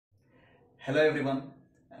Hello everyone,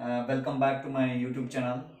 welcome back to my YouTube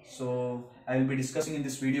channel. So I will be discussing in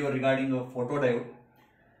this video regarding a photodiode.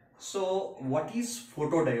 So what is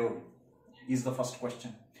photodiode is the first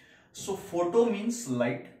question. So photo means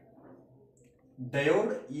light,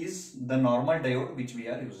 diode is the normal diode which we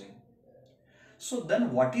are using. So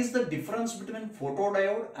then what is the difference between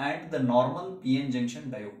photodiode and the normal PN junction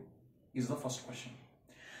diode is the first question.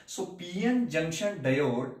 So PN junction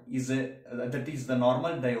diode is the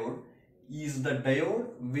normal diode is the diode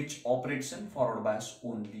which operates in forward bias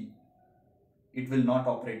only. It will not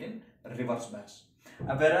operate in reverse bias.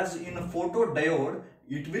 Whereas in a photodiode,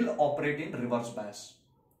 it will operate in reverse bias.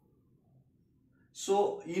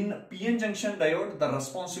 So in PN junction diode, the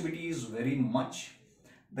responsibility is very much,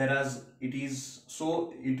 whereas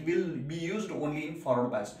it will be used only in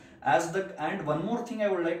forward bias. And one more thing I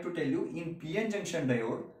would like to tell you, in PN junction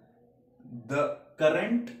diode, the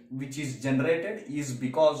current which is generated is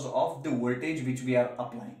because of the voltage which we are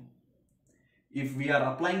applying. If we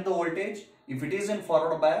are applying the voltage, if it is in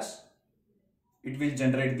forward bias, it will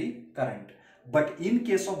generate the current. But in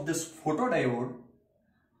case of this photodiode,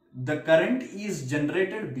 the current is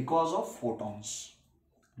generated because of photons.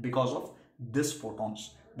 Because of this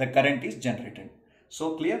photons, the current is generated.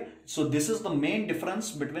 So clear? So this is the main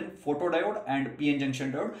difference between photodiode and PN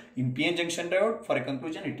junction diode. In PN junction diode, for a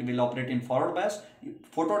conclusion, it will operate in forward bias.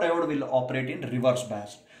 Photodiode will operate in reverse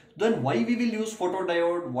bias. Then why we will use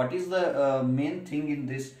photodiode? What is the main thing in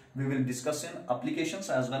this? We will discuss in applications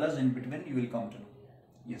as well as in between you will come to know.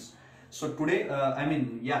 Yes. So today,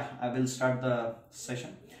 I will start the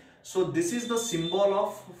session. So this is the symbol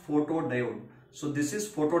of photodiode. So this is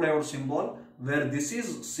photodiode symbol, where this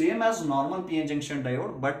is same as normal PN junction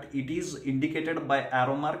diode, but it is indicated by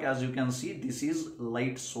arrow mark. As you can see, this is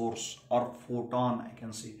light source or photon, I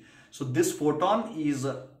can see. So this photon is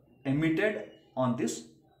emitted on this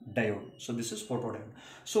diode. So this is photodiode.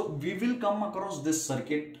 So we will come across this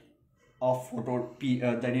circuit of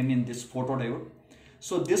this photodiode.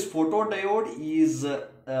 So this photodiode is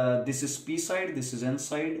this is P side, this is N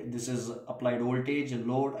side, this is applied voltage,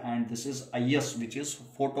 load, and this is IS, which is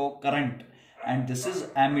photo current, and this is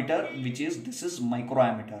ammeter, this is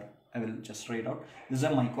microammeter. I will just write out. This is a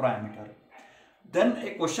microammeter. Then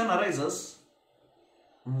a question arises,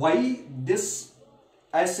 why this?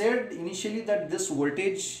 I said initially that this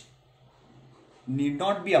voltage need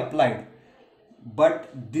not be applied, but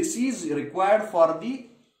this is required for the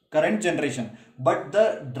current generation. But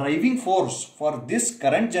the driving force for this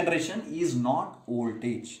current generation is not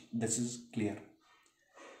voltage. This is clear.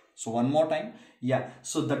 So one more time. Yeah.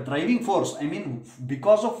 So the driving force,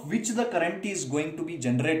 because of which the current is going to be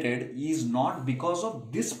generated is not because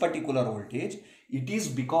of this particular voltage. It is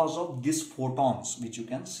because of these photons, which you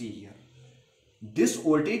can see here. This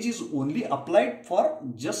voltage is only applied for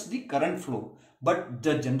just the current flow. But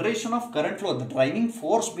the generation of current flow, the driving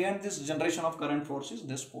force behind this generation of current force is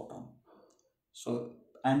this photon. So,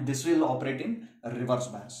 and this will operate in reverse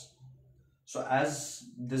bias. So as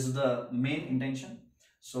this is the main intention.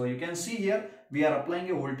 So you can see here, we are applying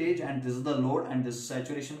a voltage and this is the load and this is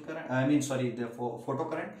saturation current, the photo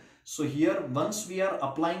current. So here, once we are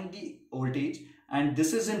applying the voltage and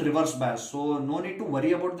this is in reverse bias, so no need to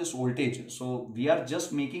worry about this voltage. So we are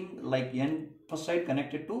just making like N side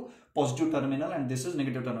connected to positive terminal and this is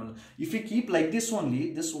negative terminal. If we keep like this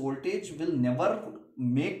only, this voltage will never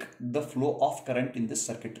make the flow of current in this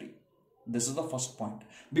circuitry. This is the first point,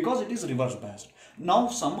 because it is reverse biased. Now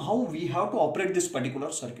somehow we have to operate this particular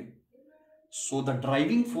circuit. So the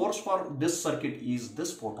driving force for this circuit is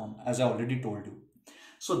this photon, as I already told you.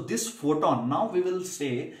 So this photon, now we will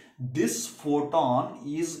say this photon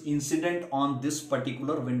is incident on this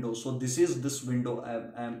particular window. So this is this window.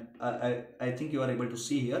 I think you are able to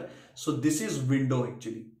see here. So this is window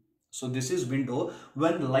actually. So this is window.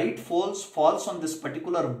 When light falls on this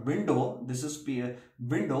particular window, this is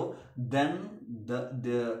window, then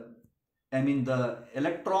the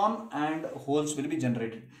electron and holes will be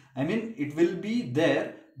generated. It will be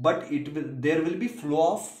there, but there will be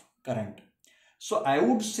flow of current. So I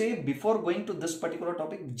would say, before going to this particular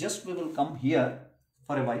topic, just we will come here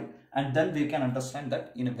for a while and then we can understand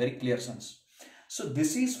that in a very clear sense. So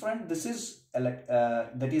this is, friend, this is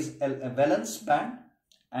that is a valence band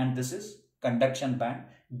and this is conduction band.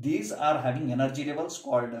 These are having energy levels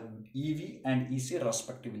called EV and EC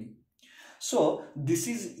respectively. So this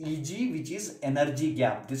is EG, which is energy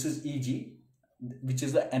gap. This is EG, which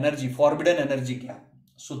is the energy, forbidden energy gap.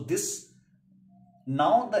 So this,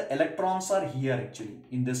 now the electrons are here actually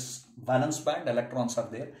in this valence band, electrons are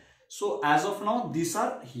there. So as of now, these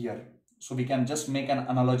are here. So we can just make an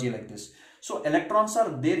analogy like this. So electrons are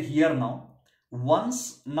there here now.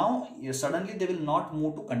 Once now suddenly they will not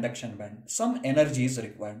move to conduction band. Some energy is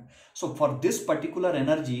required. So for this particular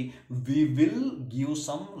energy, we will give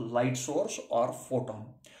some light source or photon.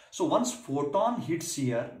 So once photon hits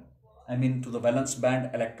here, I mean to the valence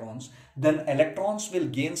band electrons, then electrons will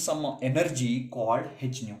gain some energy called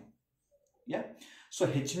h nu. Yeah. So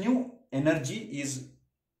h nu energy is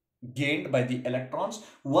gained by the electrons.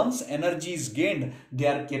 Once energy is gained, they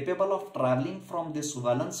are capable of traveling from this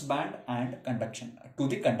valence band and conduction to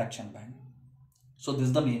the conduction band. So this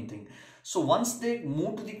is the main thing. So once they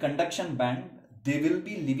move to the conduction band, they will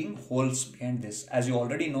be leaving holes behind this. As you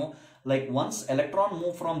already know, like once electron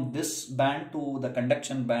move from this band to the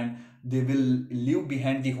conduction band, they will leave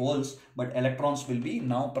behind the holes, but electrons will be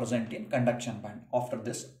now present in conduction band after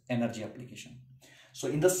this energy application. So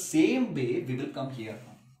in the same way, we will come here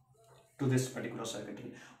to this particular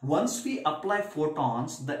circuitry. Once we apply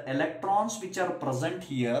photons, the electrons which are present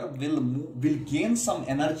here will gain some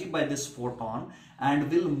energy by this photon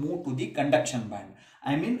and will move to the conduction band.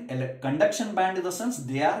 I mean conduction band in the sense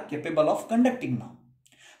they are capable of conducting now.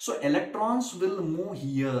 So electrons will move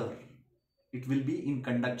here. It will be in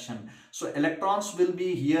conduction. So electrons will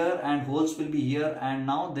be here and holes will be here, and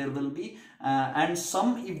now there will be and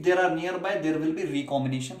some, if there are nearby, there will be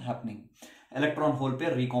recombination happening. Electron hole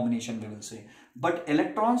pair recombination we will say. But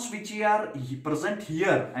electrons which are present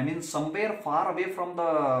here, I mean somewhere far away from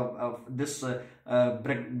the this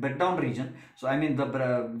breakdown region, so I mean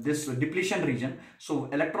this depletion region, so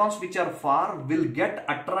electrons which are far will get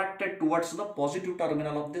attracted towards the positive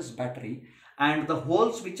terminal of this battery, and the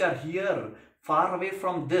holes which are here far away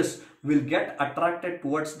from this will get attracted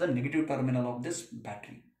towards the negative terminal of this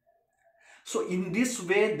battery. So in this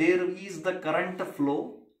way there is the current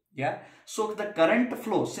flow. Yeah, so the current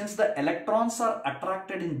flow, since the electrons are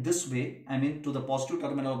attracted in this way, I mean to the positive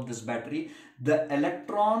terminal of this battery,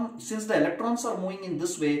 since the electrons are moving in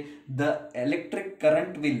this way, the electric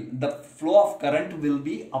current the flow of current will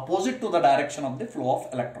be opposite to the direction of the flow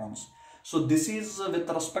of electrons. So this is with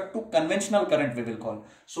respect to conventional current we will call.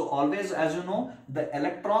 So always, as you know, the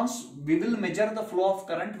electrons, we will measure the flow of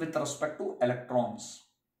current with respect to electrons.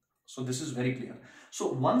 So this is very clear. So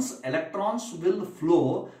once electrons will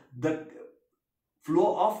flow, the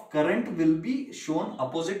flow of current will be shown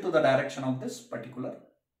opposite to the direction of this particular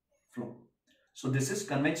flow. So this is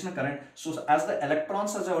conventional current. So as the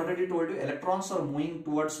electrons, as I already told you, electrons are moving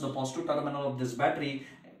towards the positive terminal of this battery,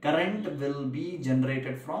 current will be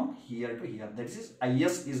generated from here to here. That is,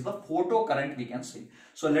 IS is the photo current we can say.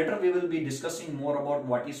 So later we will be discussing more about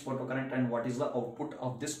what is photo current and what is the output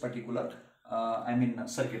of this particular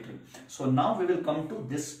circuitry. So now we will come to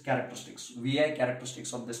this characteristics, VI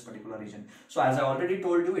characteristics of this particular region. So as I already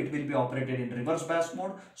told you, it will be operated in reverse bias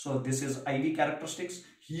mode. So this is IV characteristics.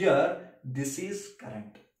 Here, this is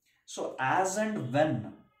current. So as and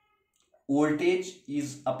when voltage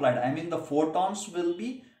is applied, I mean the photons will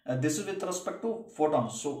be, this is with respect to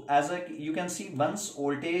photons. So as you can see, once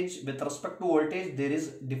voltage, with respect to voltage, there is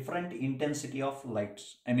different intensity of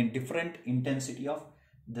lights. I mean different intensity of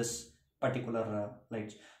this particular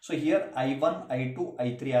lights. So here I1, I2,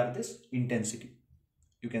 I3 are this intensity,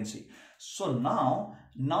 you can see. So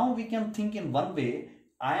now we can think in one way.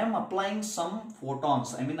 I am applying some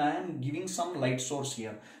photons, I mean I am giving some light source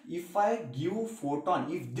here. If I give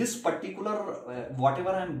photon, if this particular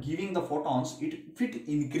whatever I am giving the photons, if it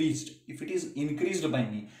is increased by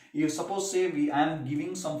me, if suppose say I am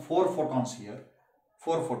giving some 4 photons here,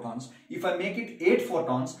 4 photons, if I make it 8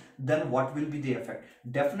 photons, then what will be the effect?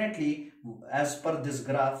 Definitely, as per this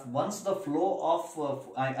graph, once the flow of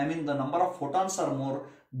I mean the number of photons are more,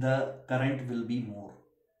 the current will be more.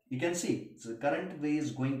 You can see the current way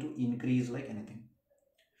is going to increase like anything.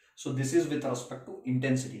 So this is with respect to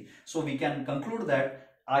intensity. So we can conclude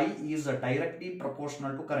that I is directly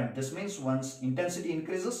proportional to current. This means once intensity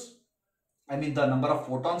increases, I mean the number of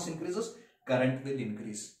photons increases, current will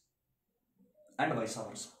increase, and vice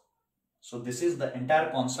versa. So this is the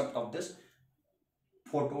entire concept of this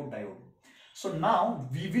photodiode. So now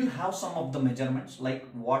we will have some of the measurements, like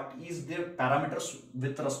what is the parameters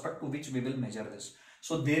with respect to which we will measure this.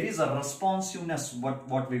 So there is a responsiveness,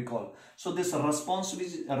 what we call. So this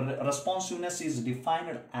responsiveness is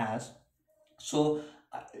defined as, so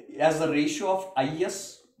as the ratio of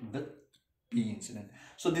IS with P incident.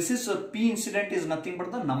 So this is P incident is nothing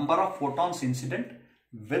but the number of photons incident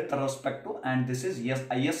with respect to, and this is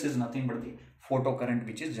IS is nothing but the photocurrent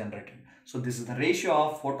which is generated. So this is the ratio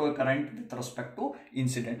of photocurrent with respect to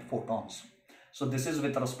incident photons. So this is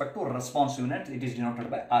with respect to responsiveness, it is denoted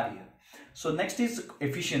by R here. So next is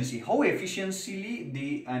efficiency. How efficiently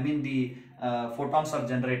the photons are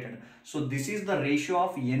generated. So this is the ratio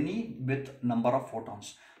of Ne with number of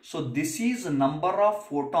photons. So this is number of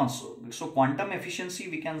photons. So quantum efficiency,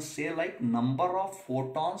 we can say like number of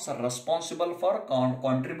photons are responsible for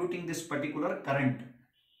contributing this particular current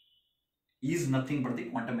is nothing but the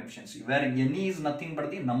quantum efficiency, where Ne is nothing but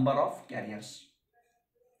the number of carriers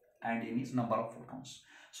and N is number of photons.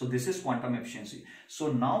 So this is quantum efficiency.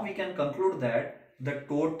 So now we can conclude that the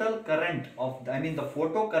total current of the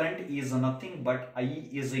photo current is nothing but I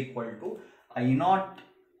is equal to I naught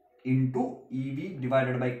into EV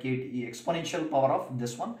divided by KT, exponential power of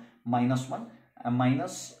this one minus 1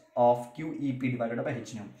 minus of QEP divided by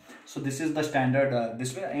h nu. So this is the standard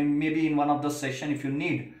this way, and maybe in one of the session if you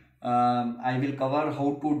need, I will cover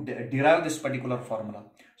how to derive this particular formula.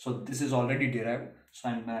 So this is already derived, so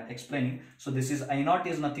I am explaining. So this is I naught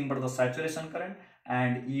is nothing but the saturation current,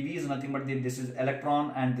 and EV is nothing but this is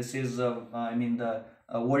electron, and this is the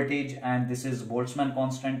voltage, and this is Boltzmann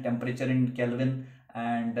constant, temperature in Kelvin,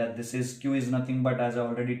 and this is Q is nothing but, as I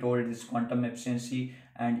already told, this quantum efficiency,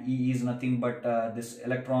 and E is nothing but this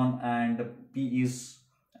electron, and P is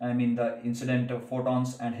the incident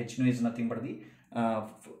photons, and h nu is nothing but the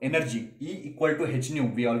energy. E equal to h nu,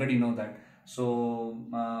 we already know that. So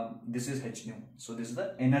this is h nu, so this is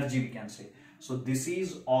the energy, we can say. So this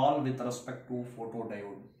is all with respect to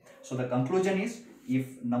photodiode. So the conclusion is,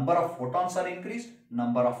 if number of photons are increased,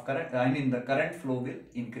 number of current, the current flow will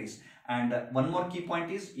increase. And one more key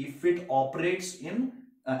point is, if it operates in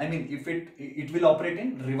if it will operate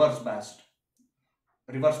in reverse biased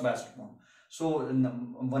mode. So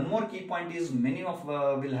one more key point is, many of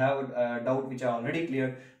will have doubt, which I already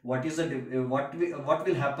cleared. What is the what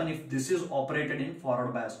will happen if this is operated in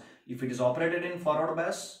forward bias? If it is operated in forward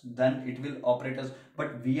bias, then it will operate as,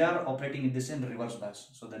 but we are operating this in reverse bias.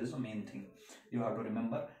 So that is the main thing you have to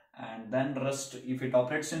remember. And then rest, if it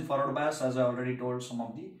operates in forward bias, as I already told, some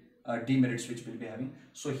of the demerits which we'll be having.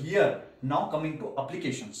 So here, now coming to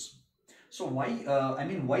applications. So why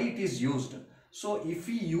why it is used? So if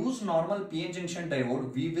we use normal PN junction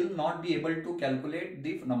diode, we will not be able to calculate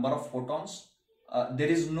the number of photons. There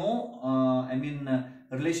is no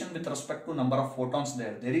relation with respect to number of photons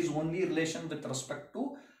there. There is only relation with respect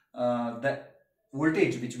to the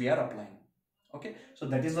voltage which we are applying. Okay, so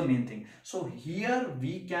that is the main thing. So here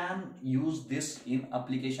we can use this in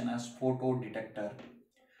application as photodetector.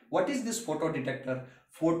 What is this photodetector?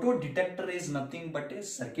 Photodetector is nothing but a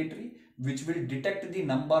circuitry which will detect the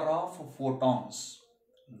number of photons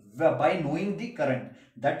by knowing the current.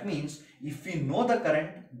 That means if we know the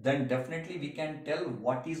current, then definitely we can tell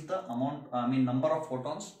what is the amount, number of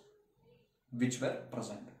photons which were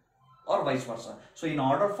present, or vice versa. So in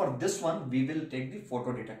order for this one, we will take the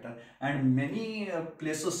photodetector, and many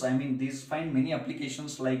places, these find many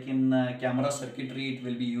applications, like in camera circuitry it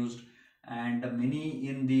will be used, and many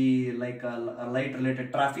in the light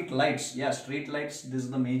related traffic lights, street lights. This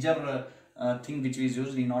is the major thing which is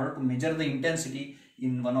used in order to measure the intensity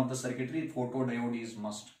in one of the circuitry. Photodiode is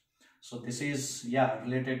must. So this is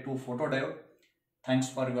related to photodiode. Thanks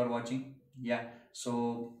for your watching.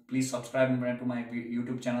 So please subscribe to my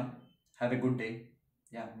YouTube channel. Have a good day.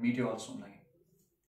 Meet you all soon again.